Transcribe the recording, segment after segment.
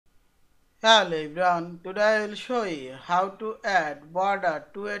Hello everyone, today I will show you how to add border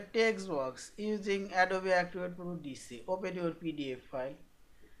to a text box using Adobe Acrobat Pro DC. Open your PDF file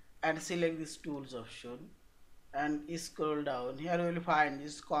and select this tools option and scroll down. Here you will find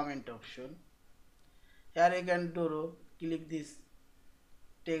this comment option. Here you can click this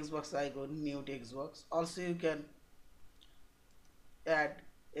text box icon, new text box. Also you can add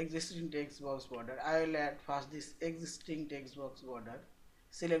existing text box border. I will add first this existing text box border.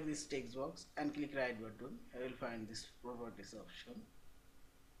 Select this text box and click right button. I will find this properties option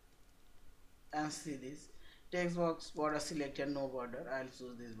and see this text box border selected, no border. I will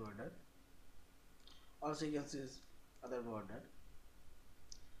choose this border. Also you can choose other border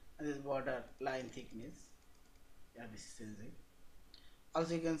and this border line thickness. Yeah, this is changing.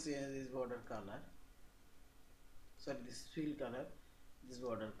 Also you can see this border color. Sorry, this fill color, this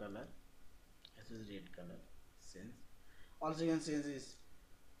border color. I choose red color. Change. Also you can change this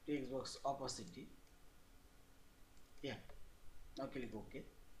text box opacity. Yeah. Now click OK.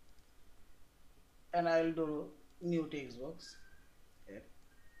 And I will do new text box here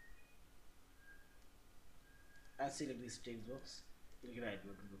and select this text box. Click right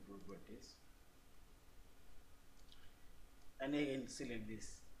button to properties and again select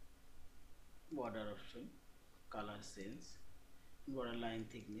this border option, color sense, border line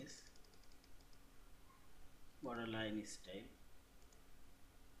thickness, border line style.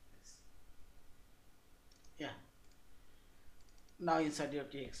 Yes. Yeah. Now insert your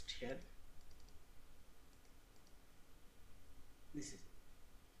text here. This is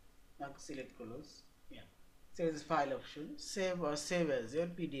now select close. Yeah. Select this file option, save or save as your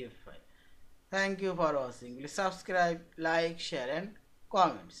PDF file. Thank you for watching. Please subscribe, like, share and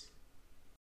comments.